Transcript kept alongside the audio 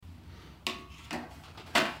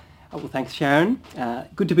Well, thanks, Sharon.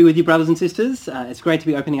 Good to be with you, brothers and sisters. It's great to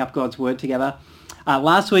be opening up God's Word together.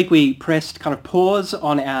 Last week we pressed kind of pause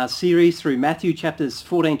on our series through Matthew chapters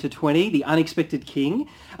 14 to 20, the unexpected king,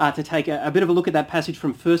 to take a bit of a look at that passage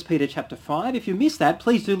from 1 Peter chapter 5. If you missed that,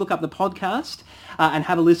 please do look up the podcast and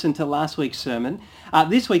have a listen to last week's sermon.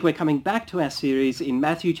 This week we're coming back to our series in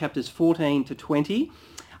Matthew chapters 14 to 20,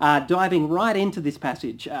 diving right into this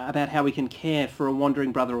passage about how we can care for a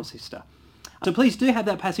wandering brother or sister. So please do have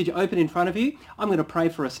that passage open in front of you. I'm going to pray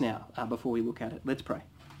for us now before we look at it. Let's pray.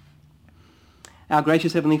 Our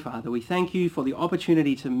gracious Heavenly Father, we thank you for the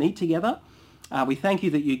opportunity to meet together. We thank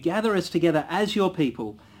you that you gather us together as your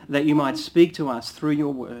people, that you might speak to us through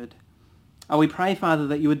your word. We pray, Father,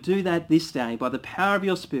 that you would do that this day by the power of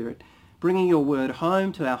your Spirit, bringing your word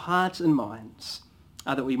home to our hearts and minds,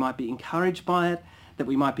 that we might be encouraged by it, that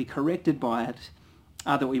we might be corrected by it,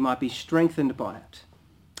 that we might be strengthened by it.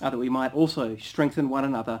 That we might also strengthen one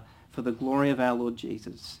another for the glory of our Lord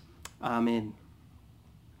Jesus. Amen.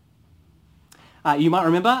 You might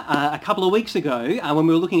remember a couple of weeks ago when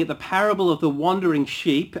we were looking at the parable of the wandering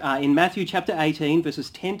sheep in Matthew chapter 18, verses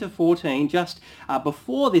 10 to 14, just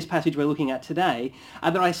before this passage we're looking at today,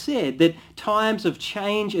 that I said that times of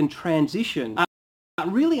change and transition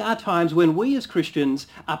really are times when we as Christians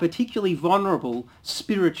are particularly vulnerable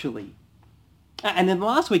spiritually. And then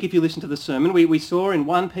last week, if you listen to the sermon, we saw in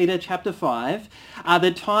 1 Peter chapter 5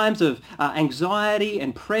 that times of anxiety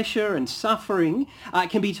and pressure and suffering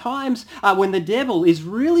can be times when the devil is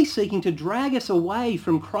really seeking to drag us away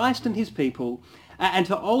from Christ and his people and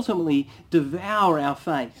to ultimately devour our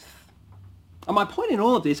faith. And my point in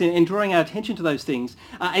all of this, in drawing our attention to those things,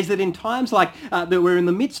 is that in times like that we're in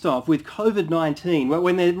the midst of with COVID-19,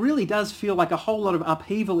 when there really does feel like a whole lot of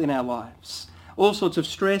upheaval in our lives, all sorts of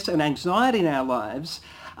stress and anxiety in our lives,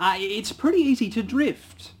 it's pretty easy to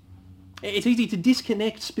drift. It's easy to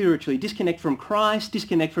disconnect spiritually, disconnect from Christ,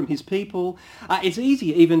 disconnect from his people. It's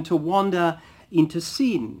easy even to wander into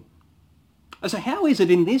sin. So how is it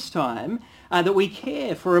in this time that we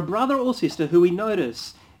care for a brother or sister who we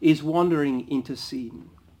notice is wandering into sin?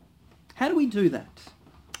 How do we do that?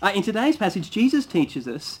 In today's passage, Jesus teaches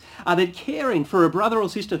us that caring for a brother or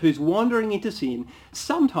sister who's wandering into sin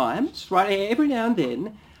sometimes, right, every now and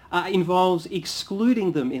then, involves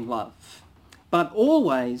excluding them in love, but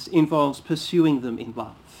always involves pursuing them in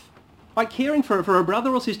love. Like caring for a brother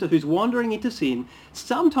or sister who's wandering into sin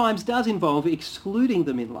sometimes does involve excluding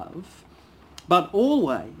them in love, but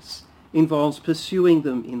always involves pursuing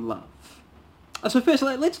them in love. So first,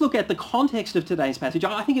 let's look at the context of today's passage.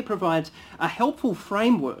 I think it provides a helpful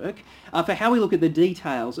framework for how we look at the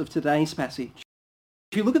details of today's passage.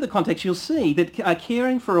 If you look at the context, you'll see that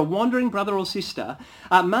caring for a wandering brother or sister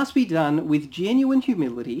must be done with genuine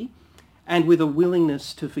humility and with a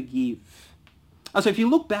willingness to forgive. So if you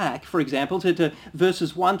look back, for example, to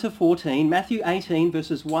verses 1 to 14, Matthew 18,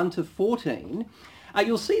 verses 1 to 14,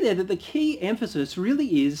 you'll see there that the key emphasis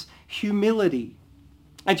really is humility.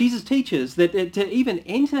 Jesus teaches that to even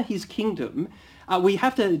enter his kingdom, we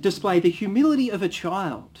have to display the humility of a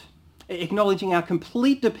child, acknowledging our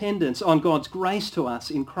complete dependence on God's grace to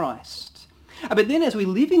us in Christ. But then as we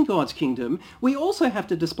live in God's kingdom, we also have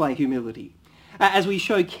to display humility as we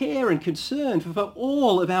show care and concern for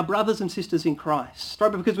all of our brothers and sisters in Christ.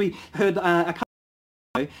 Right? Because we heard a couple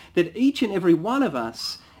of ago that each and every one of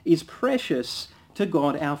us is precious to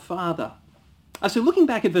God our Father. So looking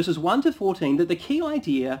back at verses 1 to 14, that the key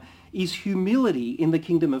idea is humility in the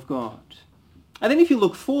kingdom of God. And then if you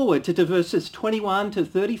look forward to verses 21 to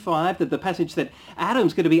 35, that the passage that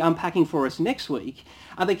Adam's going to be unpacking for us next week,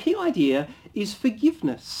 the key idea is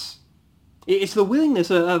forgiveness. It's the willingness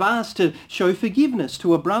of us to show forgiveness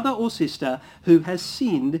to a brother or sister who has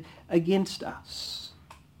sinned against us.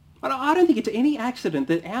 But I don't think it's any accident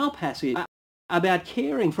that our passage about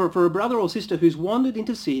caring for a brother or sister who's wandered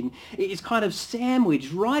into sin is kind of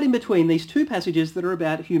sandwiched right in between these two passages that are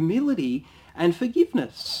about humility and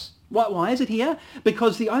forgiveness. Why is it here?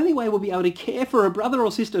 Because the only way we'll be able to care for a brother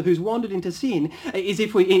or sister who's wandered into sin is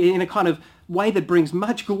if we, in a kind of way that brings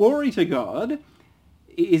much glory to God,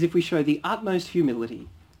 is if we show the utmost humility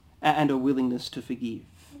and a willingness to forgive.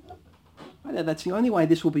 That's the only way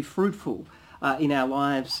this will be fruitful in our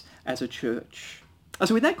lives as a church.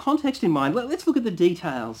 So with that context in mind, let's look at the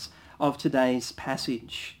details of today's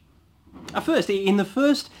passage. First, in the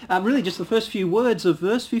first, really just the first few words of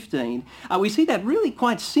verse 15, we see that really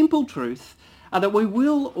quite simple truth that we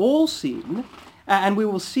will all sin and we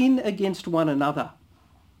will sin against one another.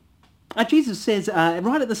 Jesus says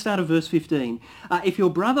right at the start of verse 15, if your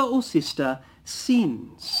brother or sister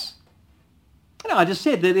sins. I just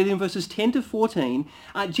said that in verses 10 to 14,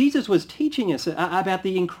 Jesus was teaching us about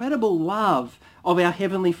the incredible love of our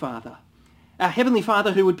Heavenly Father. Our Heavenly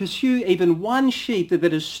Father who would pursue even one sheep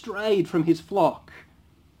that has strayed from his flock.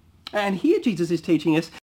 And here Jesus is teaching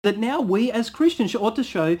us that now we as Christians ought to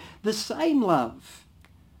show the same love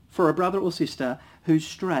for a brother or sister who's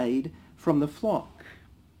strayed from the flock.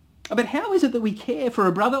 But how is it that we care for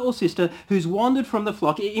a brother or sister who's wandered from the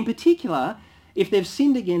flock, in particular if they've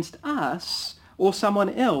sinned against us or someone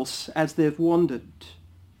else as they've wandered?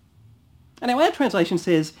 And now our translation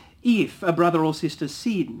says, if a brother or sister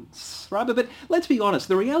sins, right? But let's be honest,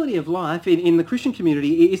 the reality of life in the Christian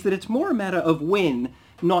community is that it's more a matter of when,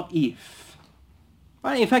 not if.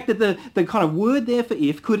 Right? In fact, that the kind of word there for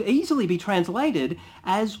if could easily be translated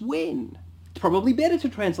as when. It's probably better to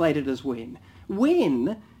translate it as when.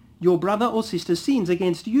 When your brother or sister sins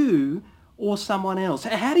against you or someone else.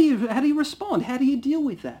 How do you respond? How do you deal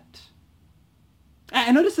with that?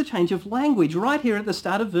 And notice the change of language right here at the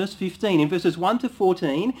start of verse 15. In verses 1 to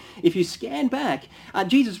 14, if you scan back,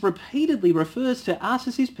 Jesus repeatedly refers to us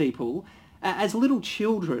as his people as little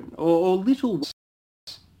children or little ones.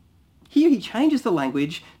 Here he changes the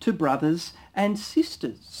language to brothers and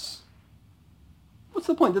sisters. What's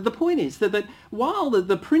the point? The point is that while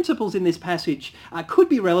the principles in this passage could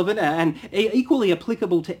be relevant and equally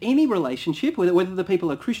applicable to any relationship, whether the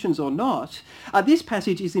people are Christians or not, this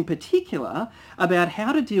passage is in particular about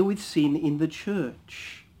how to deal with sin in the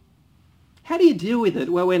church. How do you deal with it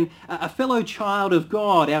when a fellow child of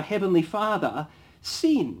God, our Heavenly Father,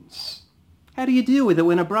 sins? How do you deal with it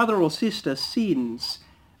when a brother or sister sins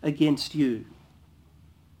against you?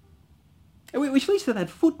 Which leads to that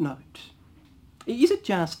footnote. Is it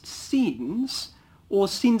just sins or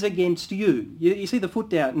sins against you? You see the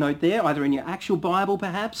footnote there, either in your actual Bible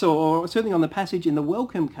perhaps, or certainly on the passage in the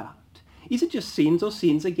welcome card. Is it just sins or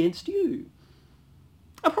sins against you?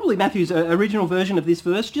 Probably Matthew's original version of this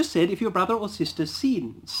verse just said if your brother or sister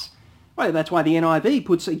sins. Well, that's why the NIV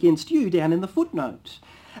puts against you down in the footnote.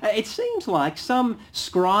 It seems like some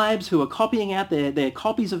scribes who are copying out their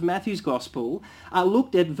copies of Matthew's Gospel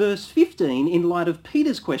looked at verse 15 in light of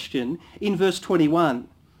Peter's question in verse 21.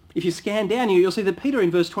 If you scan down, you'll see that Peter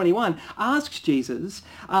in verse 21 asks Jesus,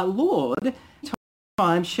 Lord, how many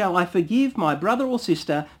times shall I forgive my brother or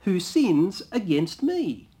sister who sins against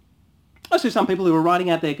me? So some people who were writing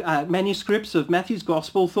out their manuscripts of Matthew's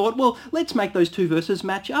Gospel thought, well, let's make those two verses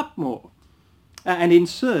match up more. And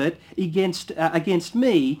insert against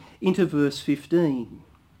me into verse 15.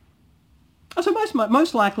 So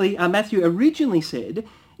most likely Matthew originally said,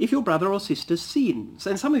 if your brother or sister sins.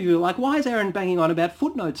 And some of you are like, why is Aaron banging on about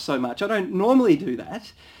footnotes so much? I don't normally do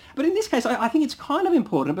that. But in this case, I think it's kind of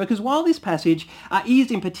important because while this passage is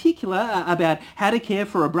in particular about how to care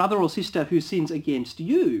for a brother or sister who sins against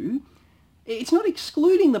you, it's not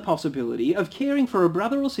excluding the possibility of caring for a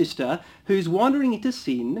brother or sister who's wandering into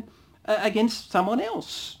sin against someone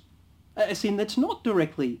else, a sin that's not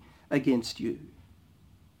directly against you.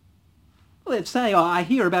 Let's say I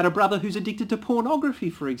hear about a brother who's addicted to pornography,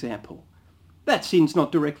 for example. That sin's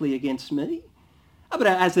not directly against me, but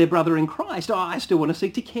as their brother in Christ, I still want to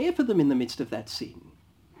seek to care for them in the midst of that sin.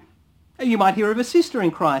 You might hear of a sister in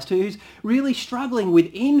Christ who's really struggling with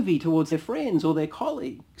envy towards their friends or their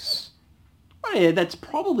colleagues. Well, yeah, that's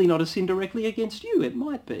probably not a sin directly against you. It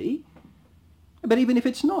might be. But even if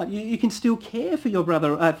it's not, you can still care for your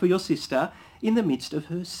brother, for your sister, in the midst of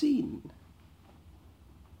her sin.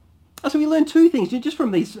 So we learn two things just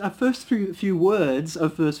from these first few words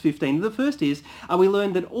of verse 15. The first is we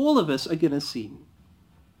learn that all of us are going to sin.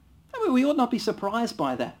 We ought not be surprised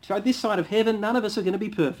by that. This side of heaven, none of us are going to be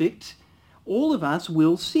perfect. All of us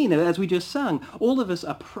will sin, as we just sung. All of us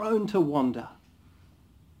are prone to wander.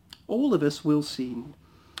 All of us will sin.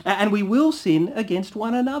 And we will sin against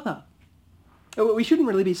one another. We shouldn't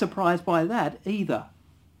really be surprised by that either.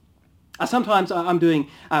 Sometimes I'm doing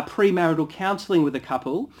premarital counselling with a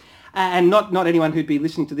couple, and not anyone who'd be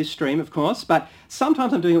listening to this stream, of course, but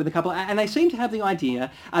sometimes I'm doing it with a couple, and they seem to have the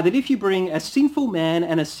idea that if you bring a sinful man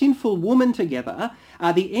and a sinful woman together,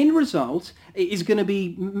 the end result is going to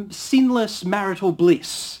be sinless marital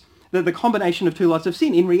bliss, the combination of two lots of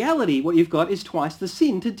sin. In reality, what you've got is twice the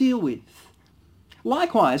sin to deal with.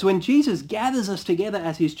 Likewise, when Jesus gathers us together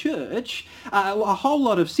as his church, a whole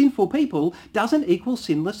lot of sinful people doesn't equal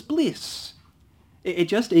sinless bliss. It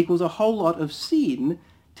just equals a whole lot of sin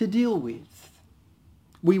to deal with.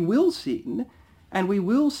 We will sin, and we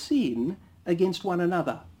will sin against one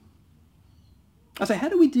another. So how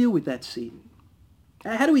do we deal with that sin?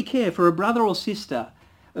 How do we care for a brother or sister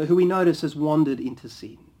who we notice has wandered into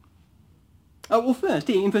sin? Well, first,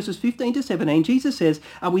 in verses 15 to 17, Jesus says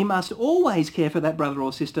we must always care for that brother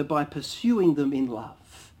or sister by pursuing them in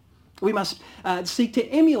love. We must seek to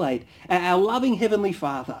emulate our loving Heavenly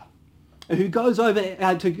Father who goes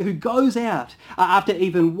out after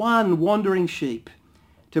even one wandering sheep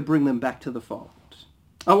to bring them back to the fold.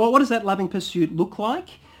 Well, what does that loving pursuit look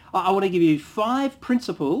like? I want to give you 5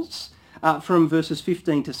 principles from verses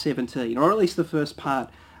 15 to 17, or at least the first part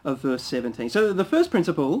of verse 17. So the first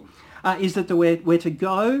principle is that we're to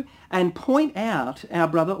go and point out our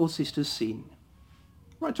brother or sister's sin.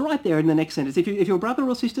 Right, it's right there in the next sentence. If your brother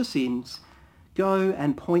or sister sins, go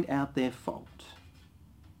and point out their fault.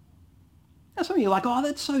 Now some of you are like, oh,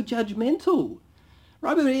 that's so judgmental.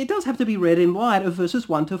 Right, but it does have to be read in light of verses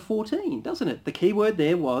 1 to 14, doesn't it? The key word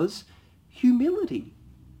there was humility.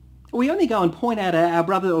 We only go and point out our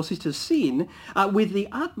brother or sister's sin with the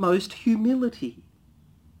utmost humility.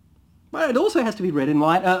 But it also has to be read in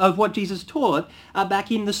light of what Jesus taught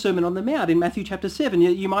back in the Sermon on the Mount in Matthew chapter 7.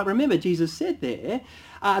 You might remember Jesus said there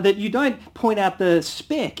that you don't point out the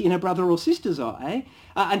speck in a brother or sister's eye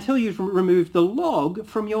until you've removed the log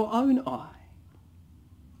from your own eye.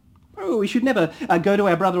 We should never go to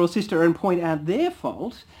our brother or sister and point out their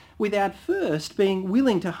fault without first being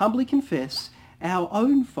willing to humbly confess our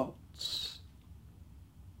own faults.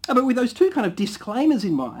 But with those two kind of disclaimers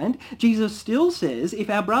in mind, Jesus still says if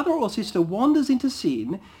our brother or sister wanders into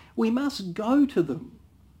sin, we must go to them.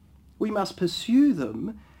 We must pursue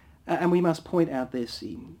them and we must point out their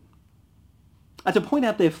sin. To point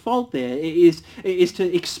out their fault there is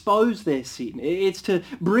to expose their sin. It's to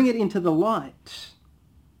bring it into the light.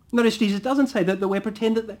 Notice Jesus doesn't say that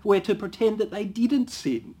we're to pretend that they didn't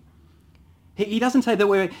sin. He doesn't say that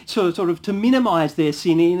we're sort of to minimise their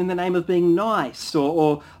sin in the name of being nice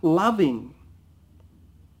or loving.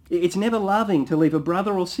 It's never loving to leave a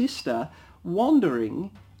brother or sister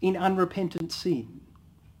wandering in unrepentant sin.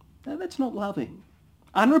 No, that's not loving.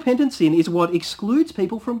 Unrepentant sin is what excludes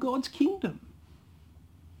people from God's kingdom.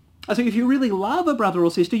 So if you really love a brother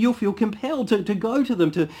or sister, you'll feel compelled to go to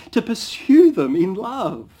them, to pursue them in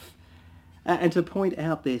love and to point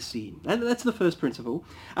out their sin. That's the first principle.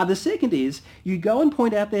 The second is you go and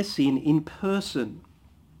point out their sin in person.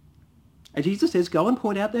 And Jesus says, go and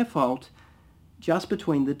point out their fault just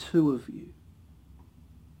between the two of you.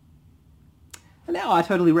 And now I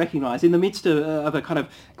totally recognise, in the midst of a kind of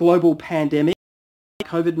global pandemic,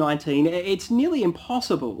 COVID-19, it's nearly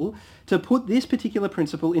impossible to put this particular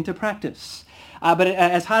principle into practice. But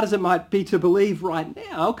as hard as it might be to believe right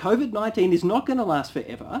now, COVID-19 is not going to last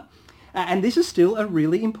forever. And this is still a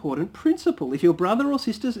really important principle. If your brother or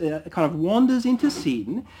sister kind of wanders into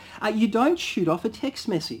sin, you don't shoot off a text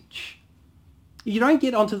message. You don't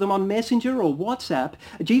get onto them on Messenger or WhatsApp.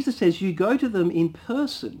 Jesus says you go to them in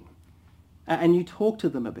person and you talk to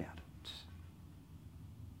them about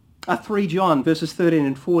it. 3 John verses 13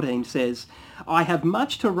 and 14 says, I have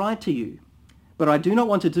much to write to you, but I do not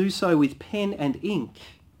want to do so with pen and ink.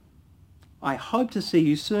 I hope to see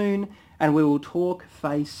you soon, and we will talk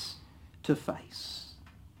face to face.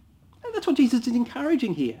 And that's what Jesus is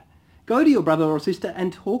encouraging here. Go to your brother or sister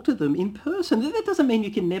and talk to them in person. That doesn't mean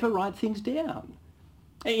you can never write things down.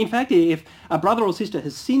 In fact, if a brother or sister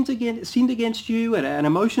has sinned against you and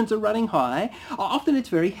emotions are running high, often it's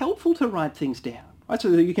very helpful to write things down. Right, so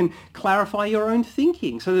that you can clarify your own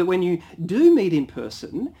thinking, so that when you do meet in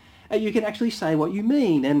person, you can actually say what you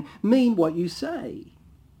mean and mean what you say.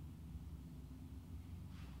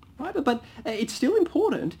 Right, but it's still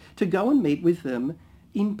important to go and meet with them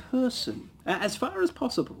in person, as far as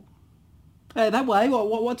possible. That way,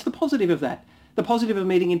 what's the positive of that? The positive of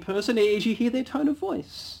meeting in person is you hear their tone of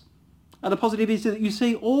voice. The positive is that you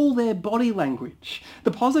see all their body language.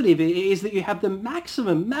 The positive is that you have the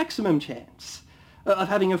maximum chance of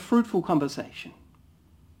having a fruitful conversation.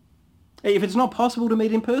 If it's not possible to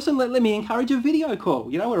meet in person, let me encourage a video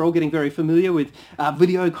call. You know, we're all getting very familiar with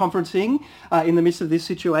video conferencing in the midst of this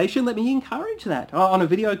situation. Let me encourage that. On a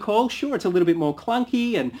video call, sure, it's a little bit more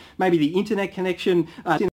clunky and maybe the internet connection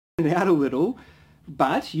is in and out a little,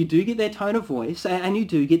 but you do get their tone of voice and you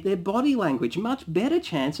do get their body language. Much better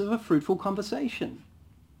chance of a fruitful conversation.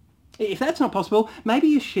 If that's not possible, maybe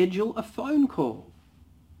you schedule a phone call.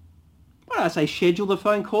 Why do I say schedule the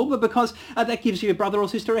phone call? But because that gives your brother or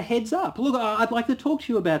sister a heads up. Look, I'd like to talk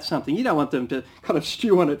to you about something. You don't want them to kind of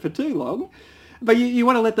stew on it for too long. But you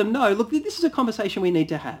want to let them know, look, this is a conversation we need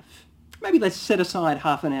to have. Maybe let's set aside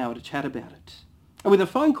half an hour to chat about it. And with a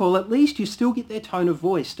phone call, at least you still get their tone of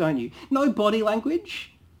voice, don't you? No body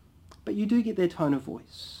language, but you do get their tone of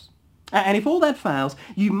voice. And if all that fails,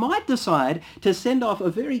 you might decide to send off a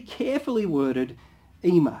very carefully worded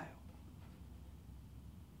email.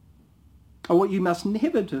 what you must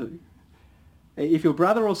never do, if your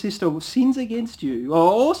brother or sister sins against you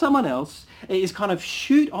or someone else, is kind of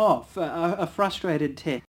shoot off a frustrated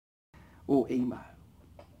text or email.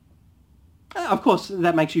 Of course,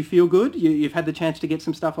 that makes you feel good. You've had the chance to get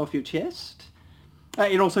some stuff off your chest.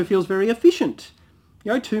 It also feels very efficient.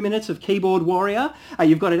 2 minutes of keyboard warrior,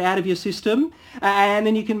 you've got it out of your system, and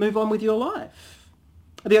then you can move on with your life.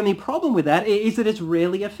 The only problem with that is that it's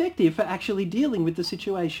rarely effective for actually dealing with the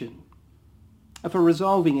situation, for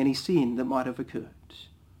resolving any sin that might have occurred.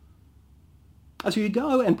 So you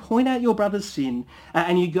go and point out your brother's sin,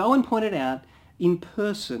 and you go and point it out in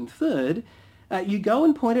person. Third, you go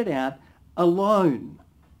and point it out alone.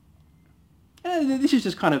 This is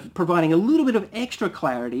just kind of providing a little bit of extra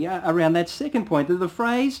clarity around that second point, that the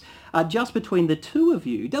phrase just between the two of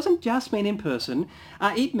you doesn't just mean in person,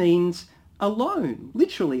 it means alone,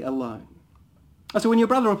 literally alone. So when your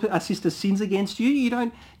brother or sister sins against you, you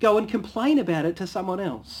don't go and complain about it to someone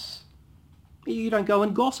else. You don't go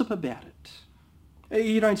and gossip about it.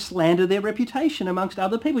 You don't slander their reputation amongst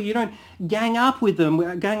other people. You don't gang up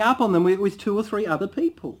on them with 2 or 3 other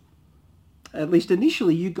people. At least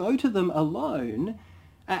initially, you go to them alone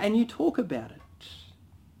and you talk about it.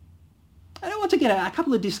 And once again, a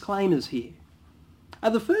couple of disclaimers here.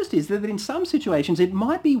 The first is that in some situations it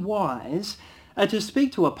might be wise to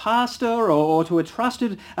speak to a pastor or to a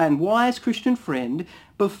trusted and wise Christian friend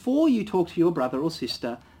before you talk to your brother or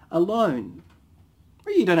sister alone.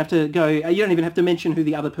 You don't even have to mention who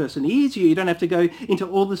the other person is. You don't have to go into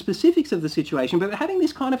all the specifics of the situation. But having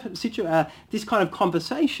this kind of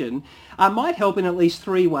conversation might help in at least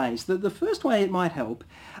 3 ways. The first way it might help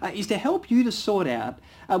is to help you to sort out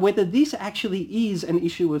whether this actually is an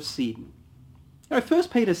issue of sin. 1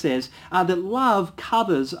 Peter says that love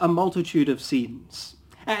covers a multitude of sins.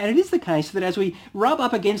 And it is the case that as we rub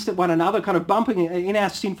up against one another, kind of bumping in our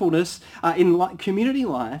sinfulness in community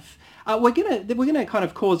life, we're going to kind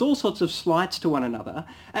of cause all sorts of slights to one another,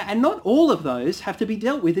 and not all of those have to be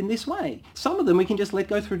dealt with in this way. Some of them we can just let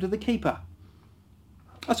go through to the keeper.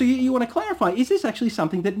 So you want to clarify, is this actually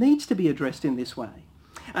something that needs to be addressed in this way?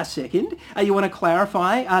 Second, you want to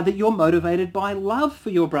clarify that you're motivated by love for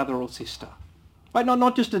your brother or sister. Right?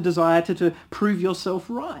 Not just a desire to prove yourself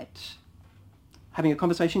right. Having a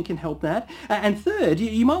conversation can help that. And third,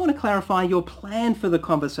 you might want to clarify your plan for the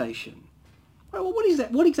conversation. Well, what is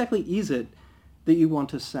that? What exactly is it that you want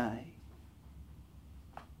to say?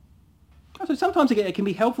 So sometimes it can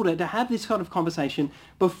be helpful to have this kind of conversation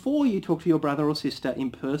before you talk to your brother or sister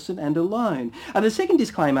in person and alone. The second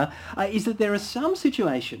disclaimer is that there are some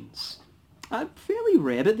situations, fairly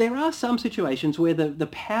rare, but there are some situations where the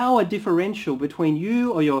power differential between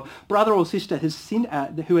you or your brother or sister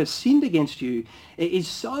who has sinned against you is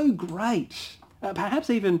so great, perhaps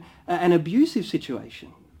even an abusive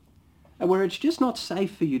situation, where it's just not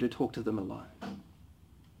safe for you to talk to them alone.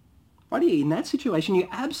 Right? In that situation, you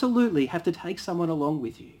absolutely have to take someone along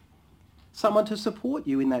with you, someone to support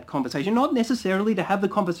you in that conversation, not necessarily to have the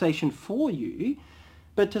conversation for you,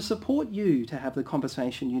 but to support you to have the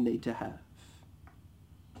conversation you need to have.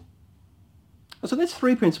 So that's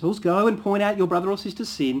 3 principles. Go and point out your brother or sister's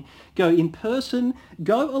sin. Go in person,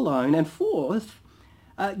 go alone. And fourth,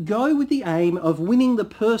 go with the aim of winning the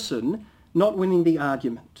person, not winning the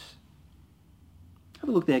argument. Have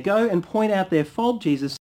a look there. Go and point out their fault,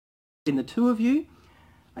 Jesus, in the 2 of you.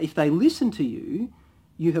 If they listen to you,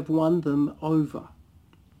 you have won them over.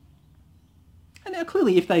 And now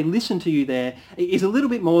clearly if they listen to you there, it is a little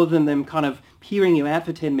bit more than them kind of hearing you out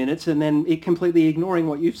for 10 minutes and then it completely ignoring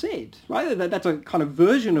what you've said. Right? That's a kind of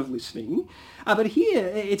version of listening. But here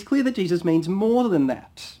it's clear that Jesus means more than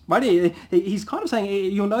that. Right? He's kind of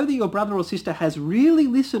saying you'll know that your brother or sister has really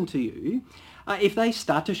listened to you if they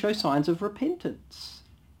start to show signs of repentance.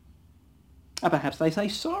 Perhaps they say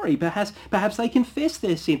sorry. Perhaps they confess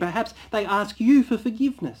their sin. Perhaps they ask you for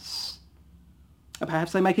forgiveness.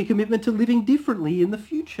 Perhaps they make a commitment to living differently in the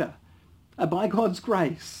future, by God's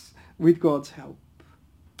grace, with God's help.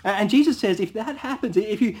 And Jesus says if that happens,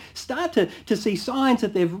 if you start to see signs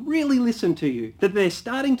that they've really listened to you, that they're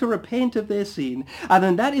starting to repent of their sin,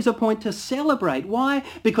 then that is a point to celebrate. Why?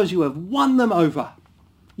 Because you have won them over.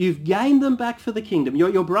 You've gained them back for the kingdom.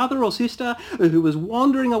 Your brother or sister who was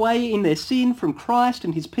wandering away in their sin from Christ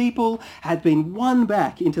and his people had been won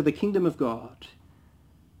back into the kingdom of God.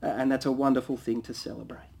 And that's a wonderful thing to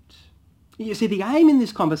celebrate. You see, the aim in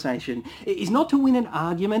this conversation is not to win an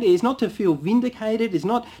argument, is not to feel vindicated, is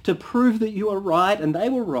not to prove that you are right and they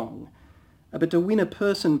were wrong, but to win a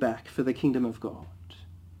person back for the kingdom of God.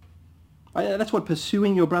 That's what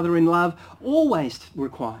pursuing your brother in love always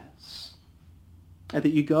requires.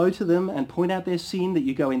 That you go to them and point out their sin, that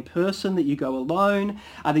you go in person, that you go alone,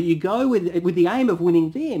 that you go with the aim of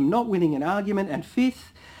winning them, not winning an argument. And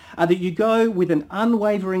fifth, that you go with an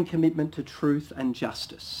unwavering commitment to truth and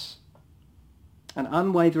justice. An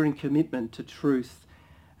unwavering commitment to truth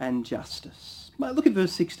and justice. Look at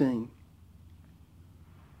verse 16.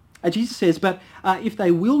 Jesus says, but if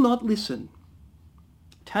they will not listen,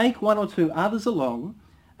 take one or two others along,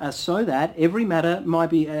 so that every matter may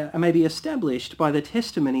be established by the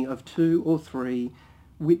testimony of 2 or 3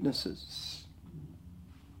 witnesses.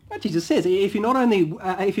 Jesus says, if you're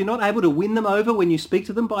not able to win them over when you speak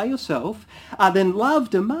to them by yourself, then love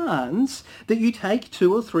demands that you take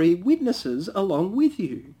 2 or 3 witnesses along with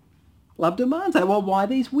you. Love demands that. Well, why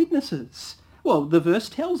these witnesses? Well, the verse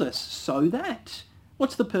tells us, so that.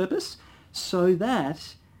 What's the purpose? So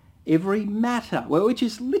that every matter, which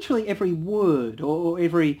is literally every word or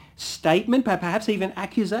every statement, perhaps even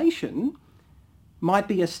accusation, might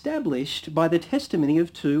be established by the testimony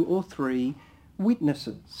of 2 or 3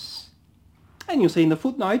 witnesses. And you'll see in the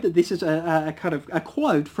footnote that this is a kind of a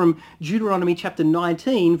quote from Deuteronomy chapter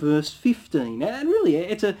 19, verse 15. And really,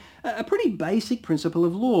 it's a pretty basic principle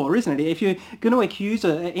of law, isn't it? If you're going to accuse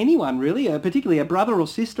anyone, really, particularly a brother or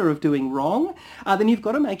sister, of doing wrong, then you've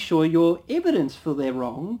got to make sure your evidence for their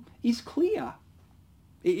wrong is clear,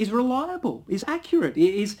 is reliable, is accurate,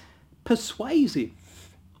 is persuasive.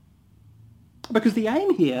 Because the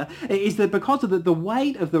aim here is that because of the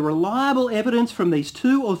weight of the reliable evidence from these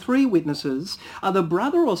 2 or 3 witnesses, the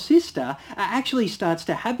brother or sister actually starts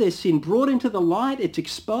to have their sin brought into the light, it's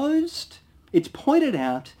exposed, it's pointed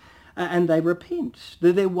out, and they repent.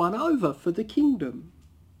 They're won over for the kingdom.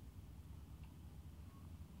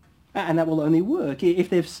 And that will only work if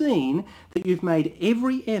they've seen that you've made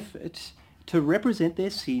every effort to represent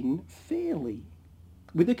their sin fairly,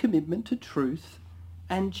 with a commitment to truth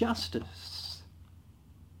and justice.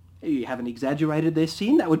 You haven't exaggerated their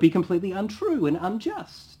sin, that would be completely untrue and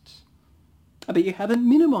unjust. But you haven't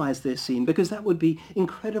minimised their sin, because that would be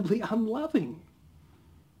incredibly unloving.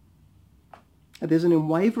 There's an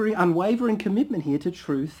unwavering commitment here to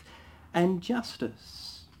truth and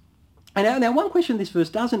justice. And now one question this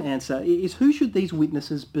verse doesn't answer is, who should these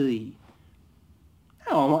witnesses be?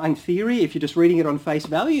 Now, in theory, if you're just reading it on face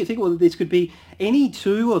value, you think, well, this could be any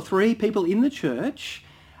 2 or 3 people in the church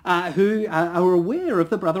who are aware of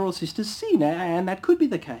the brother or sister's sin, and that could be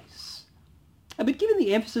the case. But given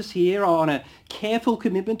the emphasis here on a careful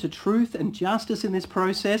commitment to truth and justice in this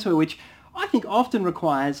process, which I think often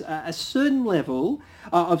requires a certain level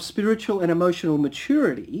of spiritual and emotional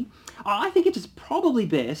maturity, I think it is probably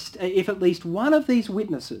best if at least one of these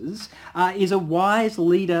witnesses is a wise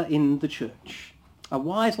leader in the church. A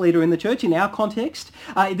wise leader in the church. In our context,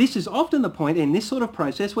 this is often the point in this sort of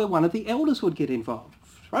process where one of the elders would get involved.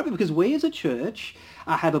 Right? Because we as a church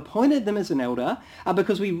have appointed them as an elder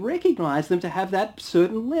because we recognise them to have that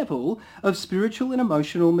certain level of spiritual and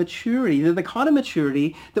emotional maturity. They're the kind of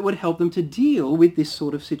maturity that would help them to deal with this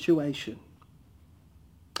sort of situation.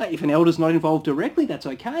 If an elder's not involved directly, that's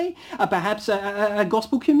okay. Perhaps a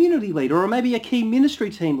gospel community leader, or maybe a key ministry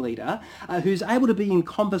team leader who's able to be in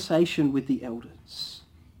conversation with the elders.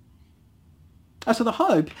 So the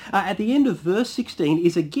hope at the end of verse 16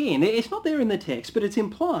 is, again, it's not there in the text, but it's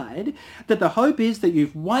implied that the hope is that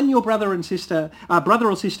you've won your brother or sister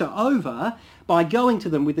over by going to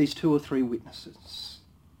them with these 2 or 3 witnesses.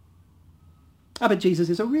 But Jesus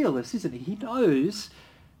is a realist, isn't he? He knows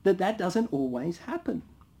that doesn't always happen.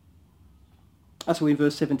 So in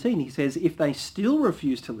verse 17 he says, if they still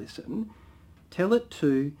refuse to listen, tell it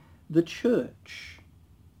to the church.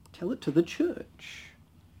 Tell it to the church.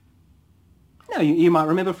 Now, you might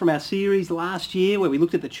remember from our series last year where we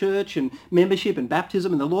looked at the church and membership and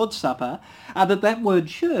baptism and the Lord's Supper, that word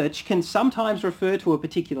church can sometimes refer to a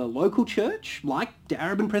particular local church, like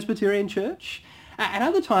Darebin Presbyterian Church, and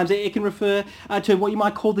other times it can refer to what you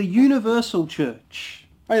might call the universal church,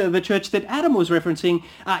 the church that Adam was referencing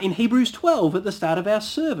in Hebrews 12 at the start of our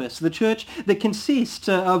service, the church that consists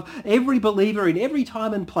of every believer in every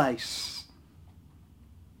time and place.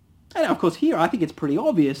 And of course here I think it's pretty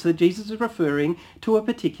obvious that Jesus is referring to a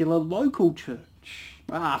particular local church.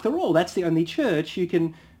 After all, that's the only church you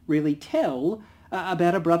can really tell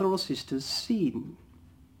about a brother or sister's sin.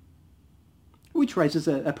 Which raises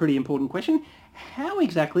a pretty important question. How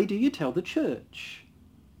exactly do you tell the church?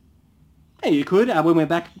 You could, when we're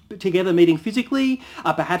back together meeting physically,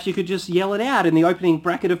 perhaps you could just yell it out in the opening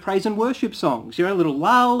bracket of praise and worship songs. A little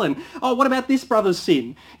lull and, oh, what about this brother's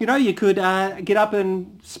sin? You could get up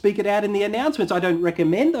and speak it out in the announcements. I don't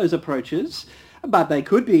recommend those approaches, but they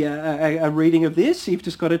could be a reading of this. You've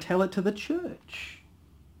just got to tell it to the church.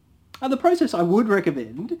 The process I would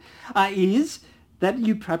recommend is that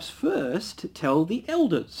you perhaps first tell the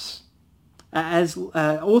elders as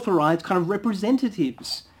authorised kind of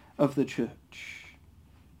representatives of the church.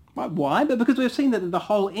 Why? But because we've seen that the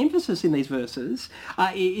whole emphasis in these verses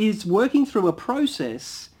is working through a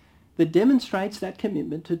process that demonstrates that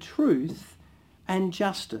commitment to truth and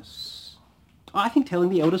justice. I think telling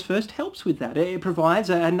the elders first helps with that. It provides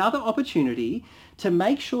another opportunity to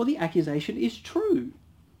make sure the accusation is true.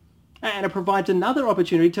 And it provides another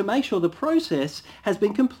opportunity to make sure the process has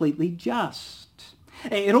been completely just.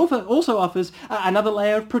 It also offers another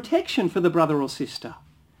layer of protection for the brother or sister.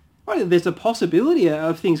 Right, there's a possibility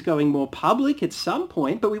of things going more public at some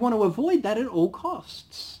point, but we want to avoid that at all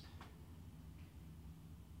costs.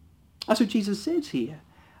 That's what Jesus says here.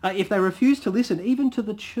 If they refuse to listen even to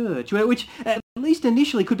the church, which at least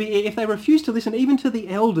initially could be if they refuse to listen even to the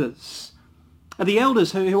elders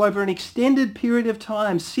who over an extended period of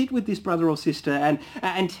time sit with this brother or sister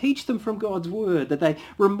and teach them from God's word, that they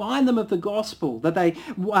remind them of the gospel, that they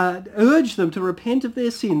urge them to repent of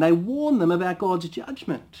their sin, they warn them about God's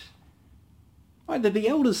judgment. Right, that the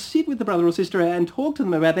elders sit with the brother or sister and talk to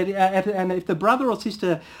them about that, and if the brother or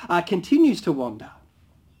sister continues to wander,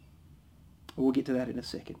 we'll get to that in a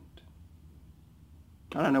second.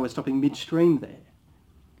 I don't know, we're stopping midstream there.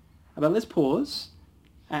 But let's pause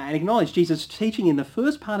and acknowledge Jesus' teaching in the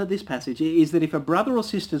first part of this passage is that if a brother or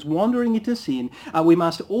sister is wandering into sin, we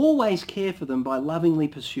must always care for them by lovingly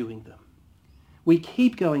pursuing them. We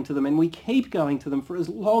keep going to them, and we keep going to them for as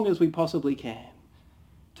long as we possibly can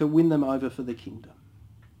to win them over for the kingdom.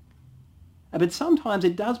 But sometimes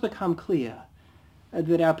it does become clear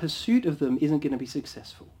that our pursuit of them isn't going to be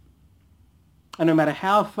successful. And no matter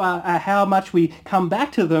how much we come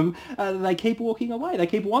back to them, they keep walking away. They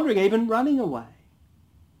keep wandering, even running away.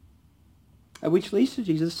 Which leads to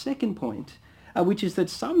Jesus' second point, which is that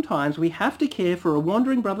sometimes we have to care for a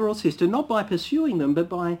wandering brother or sister, not by pursuing them, but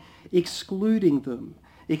by excluding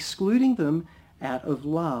them out of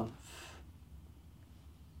love.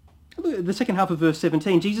 Look at the second half of verse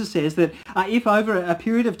 17. Jesus says that if over a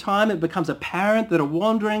period of time it becomes apparent that a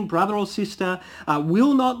wandering brother or sister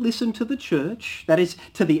will not listen to the church, that is,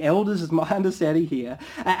 to the elders is my understanding here,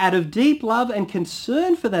 out of deep love and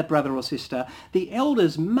concern for that brother or sister, the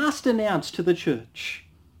elders must announce to the church,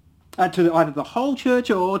 to either the whole church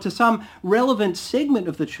or to some relevant segment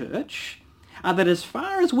of the church, that as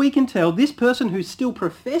far as we can tell, this person who's still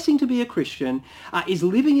professing to be a Christian is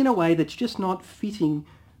living in a way that's just not fitting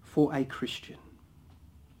for a Christian.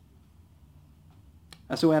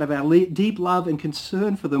 So out of our deep love and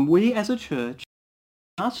concern for them, we as a church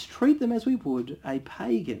must treat them as we would a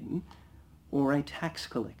pagan or a tax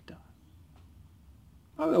collector.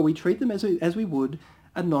 We treat them as we would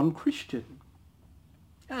a non-Christian.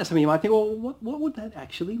 Some of you might think, well, what would that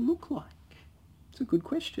actually look like? It's a good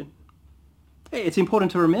question. It's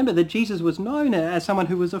important to remember that Jesus was known as someone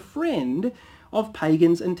who was a friend of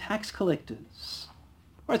pagans and tax collectors.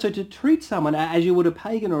 Right, so to treat someone as you would a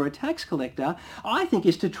pagan or a tax collector, I think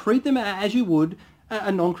is to treat them as you would a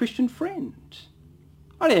non-Christian friend.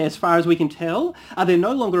 Right, as far as we can tell, they're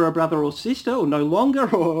no longer a brother or sister, or no longer,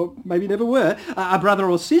 or maybe never were, a brother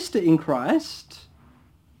or sister in Christ.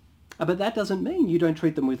 But that doesn't mean you don't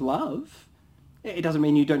treat them with love. It doesn't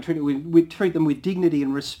mean you don't treat them with dignity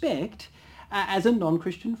and respect as a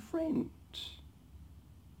non-Christian friend.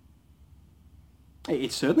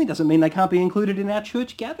 It certainly doesn't mean they can't be included in our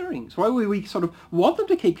church gatherings, right? We sort of want them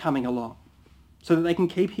to keep coming along so that they can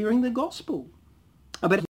keep hearing the gospel.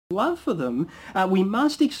 But if we have love for them, we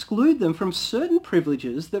must exclude them from certain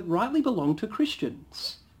privileges that rightly belong to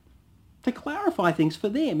Christians, to clarify things for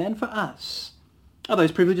them and for us.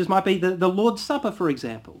 Those privileges might be the Lord's Supper, for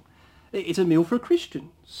example. It's a meal for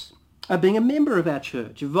Christians. Being a member of our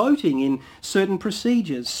church, voting in certain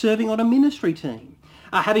procedures, serving on a ministry team,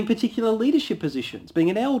 having particular leadership positions, being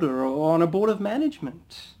an elder or on a board of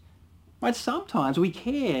management. Right? Sometimes we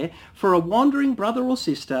care for a wandering brother or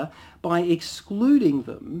sister by excluding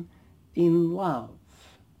them in love.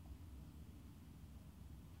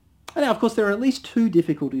 And now, of course, there are at least two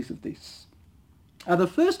difficulties of this. The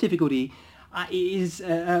first difficulty is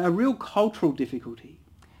a real cultural difficulty,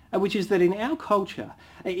 which is that in our culture,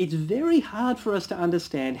 it's very hard for us to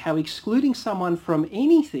understand how excluding someone from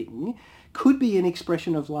anything could be an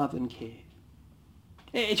expression of love and care.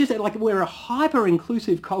 It's just like we're a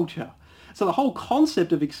hyper-inclusive culture. So the whole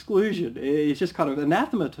concept of exclusion is just kind of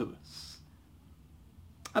anathema to us.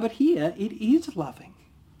 But here, it is loving.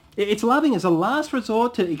 It's loving as a last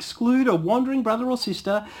resort to exclude a wandering brother or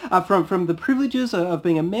sister from the privileges of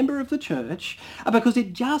being a member of the church because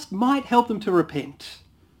it just might help them to repent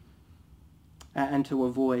and to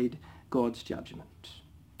avoid God's judgment.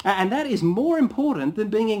 And that is more important than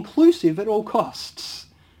being inclusive at all costs.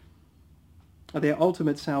 Their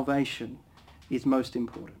ultimate salvation is most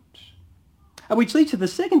important. Which leads to the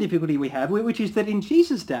second difficulty we have, which is that in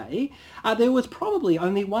Jesus' day, there was probably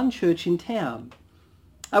only one church in town,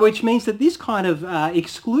 which means that this kind of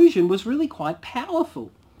exclusion was really quite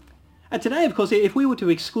powerful. Today, of course, if we were to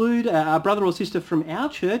exclude a brother or sister from our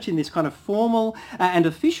church in this kind of formal and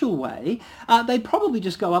official way, they'd probably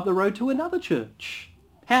just go up the road to another church.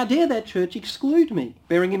 How dare that church exclude me,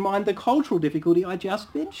 bearing in mind the cultural difficulty I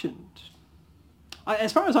just mentioned?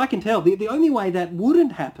 As far as I can tell, the only way that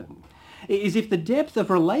wouldn't happen is if the depth of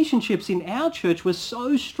relationships in our church was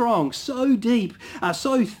so strong, so deep,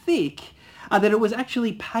 so thick, that it was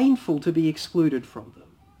actually painful to be excluded from them.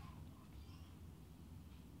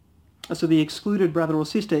 So the excluded brother or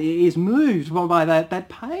sister is moved by that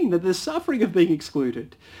pain, the suffering of being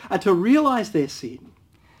excluded, to realise their sin,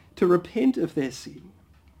 to repent of their sin,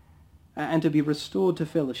 and to be restored to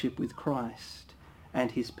fellowship with Christ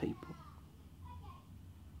and his people.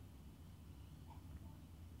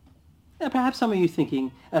 Now perhaps some of you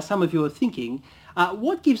are thinking,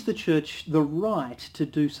 what gives the church the right to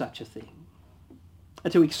do such a thing?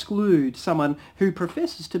 To exclude someone who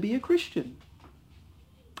professes to be a Christian?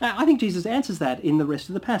 I think Jesus answers that in the rest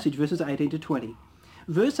of the passage, verses 18 to 20.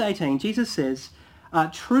 Verse 18, Jesus says,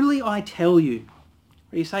 truly I tell you.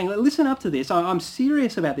 He's saying, listen up to this. I'm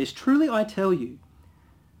serious about this. Truly I tell you,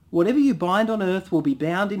 whatever you bind on earth will be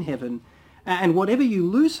bound in heaven, and whatever you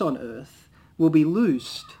loose on earth will be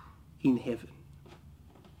loosed in heaven.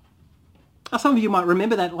 Some of you might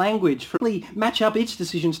remember that language. Match up its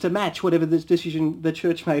decisions to match whatever the decision the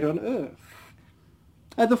church made on earth.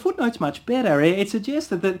 The footnote's much better. It suggests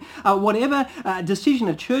that whatever decision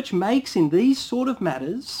a church makes in these sort of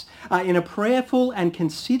matters, in a prayerful and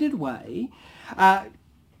considered way, about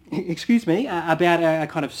a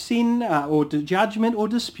kind of sin or judgment or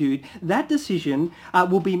dispute, that decision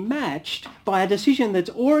will be matched by a decision that's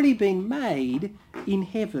already been made in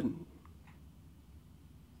heaven.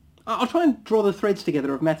 I'll try and draw the threads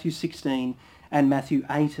together of Matthew 16 and Matthew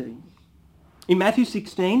 18. In Matthew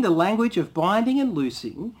 16, the language of binding and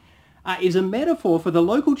loosing is a metaphor for the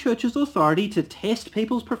local church's authority to test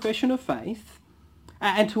people's profession of faith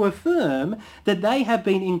and to affirm that they have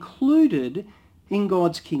been included in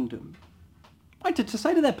God's kingdom. Right, to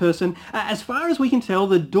say to that person, as far as we can tell,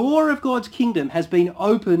 the door of God's kingdom has been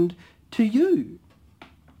opened to you.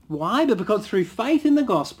 Why? But because through faith in the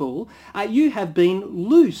gospel, you have been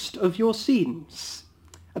loosed of your sins.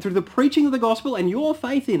 Through the preaching of the gospel and your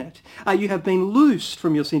faith in it, you have been loosed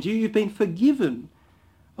from your sins. You've been forgiven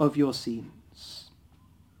of your sins.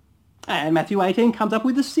 And Matthew 18 comes up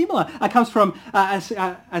with comes from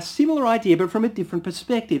a similar idea, but from a different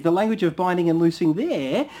perspective. The language of binding and loosing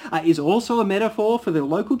there is also a metaphor for the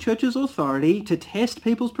local church's authority to test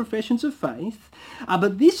people's professions of faith.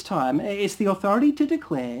 But this time, it's the authority to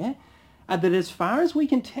declare that as far as we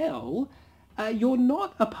can tell, you're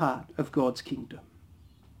not a part of God's kingdom.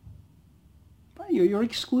 You're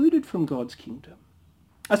excluded from God's kingdom.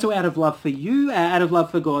 So out of love for you, out of love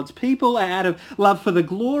for God's people, out of love for the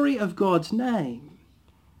glory of God's name,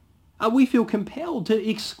 we feel compelled to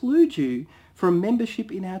exclude you from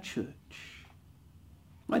membership in our church.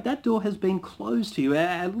 Right? That door has been closed to you,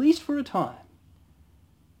 at least for a time.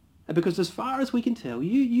 Because as far as we can tell,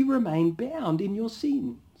 you remain bound in your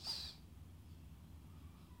sins.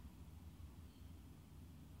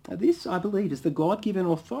 Now, this, I believe, is the God-given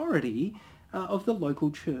authority of the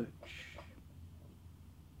local church.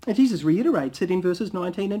 And Jesus reiterates it in verses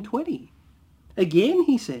 19 and 20. Again,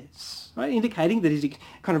 he says, right, indicating that he's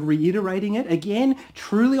kind of reiterating it. Again,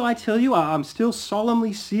 truly I tell you, I'm still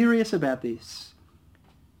solemnly serious about this,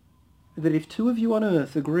 that if two of you on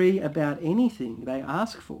earth agree about anything they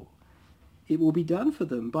ask for, it will be done for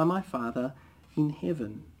them by my Father in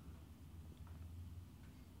heaven.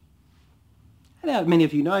 And many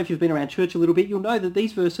of you know, if you've been around church a little bit, you'll know that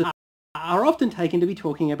these verses are often taken to be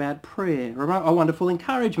talking about prayer, or a wonderful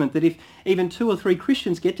encouragement that if even 2 or 3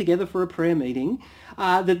 Christians get together for a prayer meeting,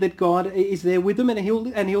 that God is there with them and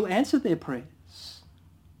he'll answer their prayers.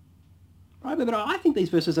 Right? But I think these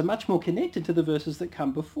verses are much more connected to the verses that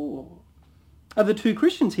come before. The 2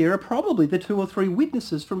 Christians here are probably the 2 or 3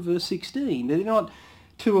 witnesses from verse 16. They're not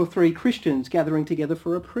 2 or 3 Christians gathering together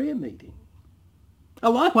for a prayer meeting.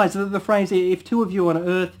 Likewise, the phrase, if 2 of you on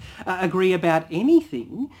earth agree about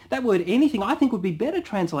anything, that word anything I think would be better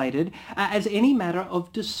translated as any matter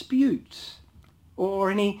of dispute or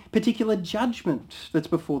any particular judgment that's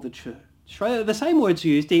before the church. Right? The same words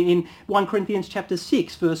used in 1 Corinthians chapter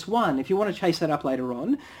 6, verse 1. If you want to chase that up later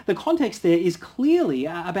on, the context there is clearly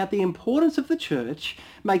about the importance of the church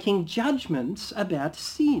making judgments about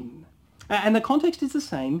sin. And the context is the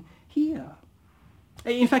same here.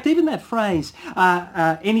 In fact, even that phrase,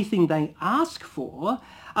 anything they ask for,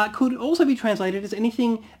 could also be translated as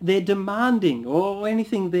anything they're demanding or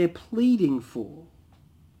anything they're pleading for.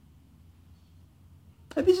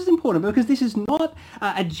 This is important because this is not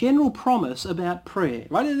a general promise about prayer,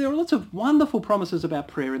 right? There are lots of wonderful promises about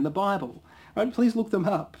prayer in the Bible, right? Please look them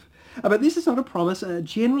up. But this is not a promise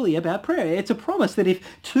generally about prayer. It's a promise that if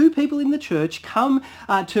two people in the church come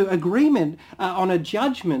to agreement on a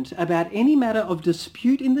judgment about any matter of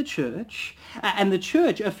dispute in the church, and the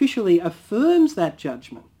church officially affirms that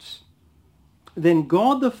judgment, then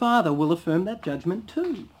God the Father will affirm that judgment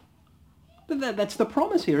too. That's the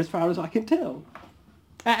promise here as far as I can tell.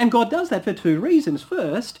 And God does that for two reasons.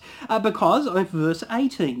 First, because of verse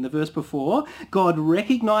 18, the verse before, God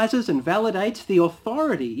recognises and validates the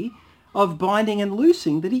authority of binding and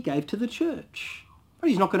loosing that he gave to the church.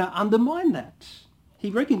 But he's not going to undermine that.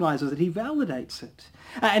 He recognises it, he validates it.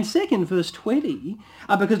 And second, verse 20,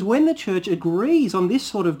 because when the church agrees on this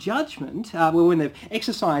sort of judgment, when they've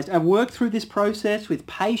exercised and worked through this process with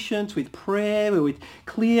patience, with prayer, with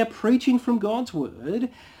clear preaching from God's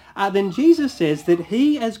word, then Jesus says that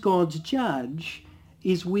he, as God's judge,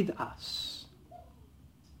 is with us.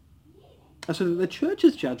 So that the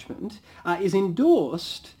church's judgment is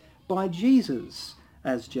endorsed by Jesus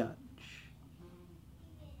as judge.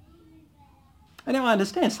 And now I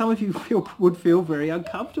understand some of you would feel very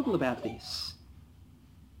uncomfortable about this.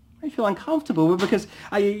 You feel uncomfortable because,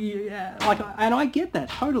 and I get that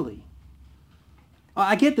totally.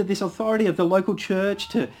 I get that this authority of the local church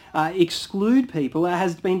to exclude people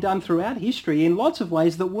has been done throughout history in lots of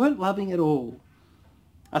ways that weren't loving at all,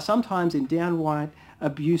 sometimes in downright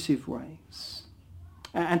abusive ways.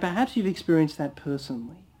 And perhaps you've experienced that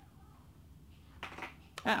personally.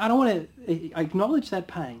 I don't want to acknowledge that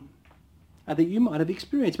pain that you might have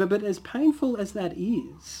experienced, but as painful as that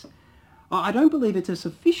is, I don't believe it's a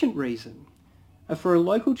sufficient reason for a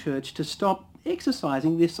local church to stop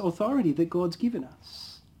exercising this authority that God's given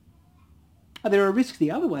us. There are risks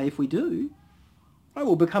the other way if we do.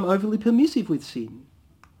 We'll become overly permissive with sin.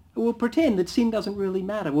 We'll pretend that sin doesn't really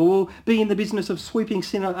matter. We'll be in the business of sweeping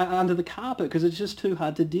sin under the carpet because it's just too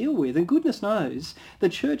hard to deal with. And goodness knows, the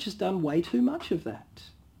church has done way too much of that.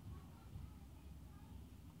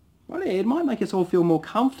 Right? It might make us all feel more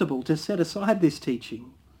comfortable to set aside this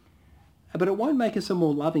teaching, but it won't make us a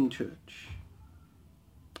more loving church.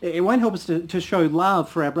 It won't help us to show love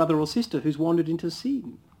for our brother or sister who's wandered into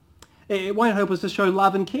sin. It won't help us to show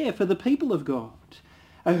love and care for the people of God,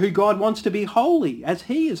 who God wants to be holy as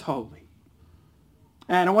he is holy.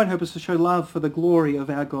 And it won't help us to show love for the glory of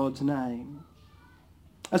our God's name.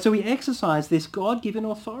 So we exercise this God-given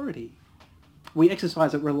authority. We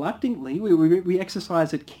exercise it reluctantly. We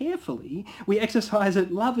exercise it carefully. We exercise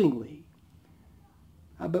it lovingly.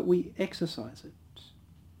 But we exercise it.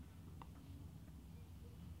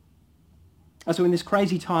 So in this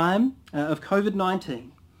crazy time of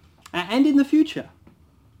COVID-19, and in the future,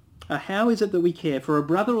 how is it that we care for a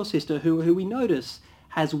brother or sister who we notice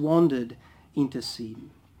has wandered into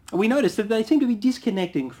sin? We notice that they seem to be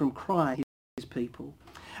disconnecting from Christ, his people.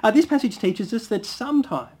 This passage teaches us that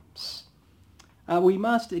sometimes we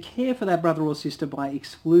must care for that brother or sister by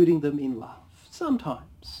excluding them in love.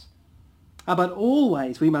 Sometimes. But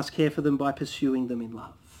always we must care for them by pursuing them in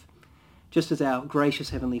love, just as our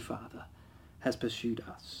gracious Heavenly Father has pursued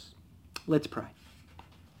us. Let's pray.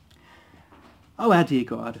 Oh, our dear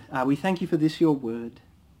God, we thank you for this, your word.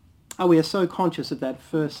 We are so conscious of that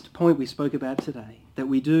first point we spoke about today, that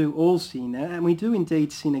we do all sin, and we do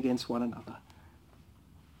indeed sin against one another.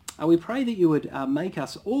 We pray that you would make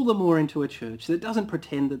us all the more into a church that doesn't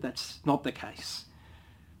pretend that that's not the case,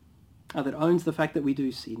 that owns the fact that we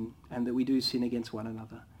do sin and that we do sin against one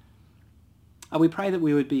another. We pray that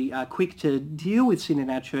we would be quick to deal with sin in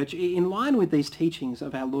our church in line with these teachings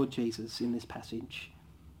of our Lord Jesus in this passage.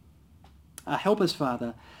 Help us,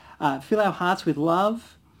 Father. Fill our hearts with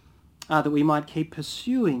love that we might keep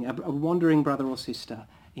pursuing a wandering brother or sister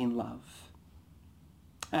in love.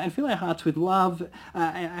 And fill our hearts with love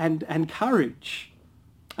and courage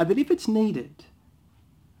that if it's needed,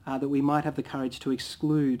 that we might have the courage to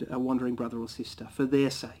exclude a wandering brother or sister for their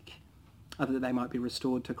sake, that they might be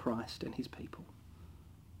restored to Christ and his people.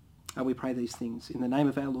 We pray these things in the name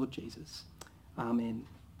of our Lord Jesus. Amen.